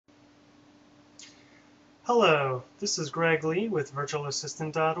Hello, this is Greg Lee with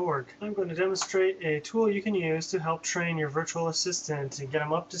virtualassistant.org. I'm going to demonstrate a tool you can use to help train your virtual assistant and get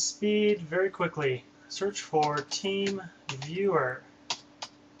them up to speed very quickly. Search for TeamViewer.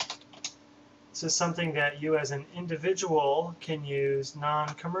 This is something that you as an individual can use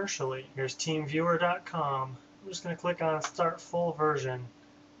non-commercially. Here's TeamViewer.com. I'm just going to click on Start Full Version.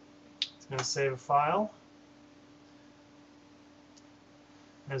 It's going to save a file.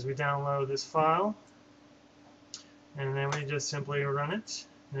 As we download this file, and then we just simply run it,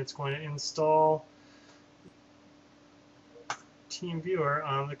 and it's going to install TeamViewer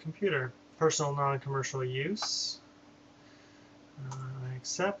on the computer. Personal non-commercial use. I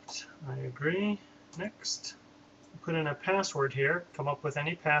accept. I agree. Next. Put in a password here. Come up with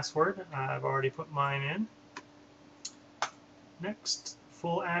any password. I've already put mine in. Next.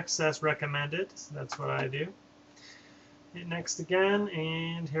 Full access recommended. That's what I do. Hit next again,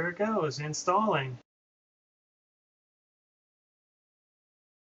 and here it goes. Installing.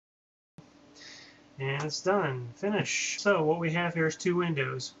 And it's done. Finish. So what we have here is two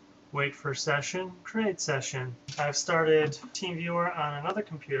windows. Wait for session, create session. I've started TeamViewer on another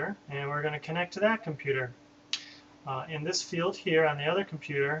computer, and we're going to connect to that computer. In this field here on the other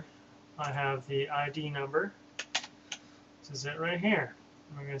computer, I have the ID number. This is it right here.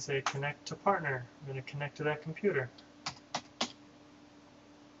 We're going to say connect to partner. I'm going to connect to that computer.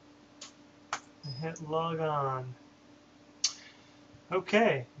 And hit log on.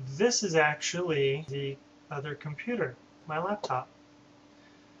 Okay, this is actually the other computer, my laptop.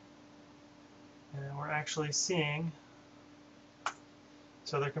 And we're actually seeing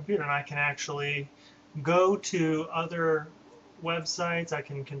this other computer, and I can actually go to other websites. I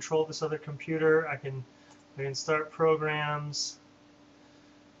can control this other computer. I can start programs.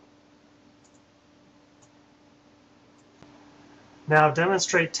 Now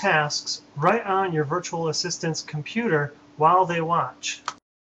demonstrate tasks right on your virtual assistant's computer while they watch.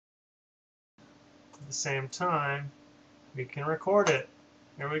 At the same time, we can record it.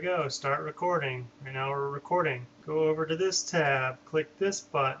 Here we go, start recording. Right now we're recording. Go over to this tab, click this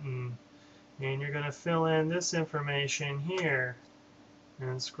button, and you're going to fill in this information here.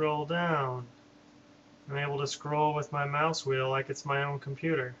 And scroll down. I'm able to scroll with my mouse wheel like it's my own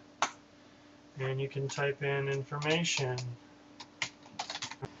computer. And you can type in information.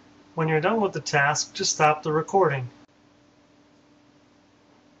 When you're done with the task, just stop the recording.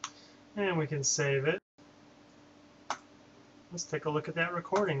 And we can save it. Let's take a look at that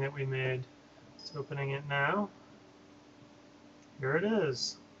recording that we made. Just opening it now. Here it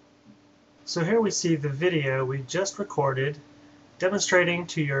is. So here we see the video we just recorded demonstrating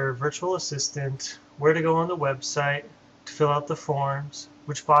to your virtual assistant where to go on the website, to fill out the forms,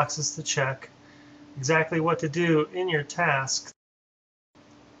 which boxes to check, exactly what to do in your task.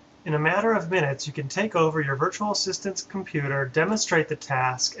 In a matter of minutes, you can take over your virtual assistant's computer, demonstrate the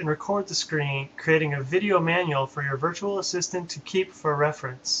task, and record the screen, creating a video manual for your virtual assistant to keep for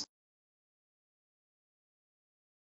reference.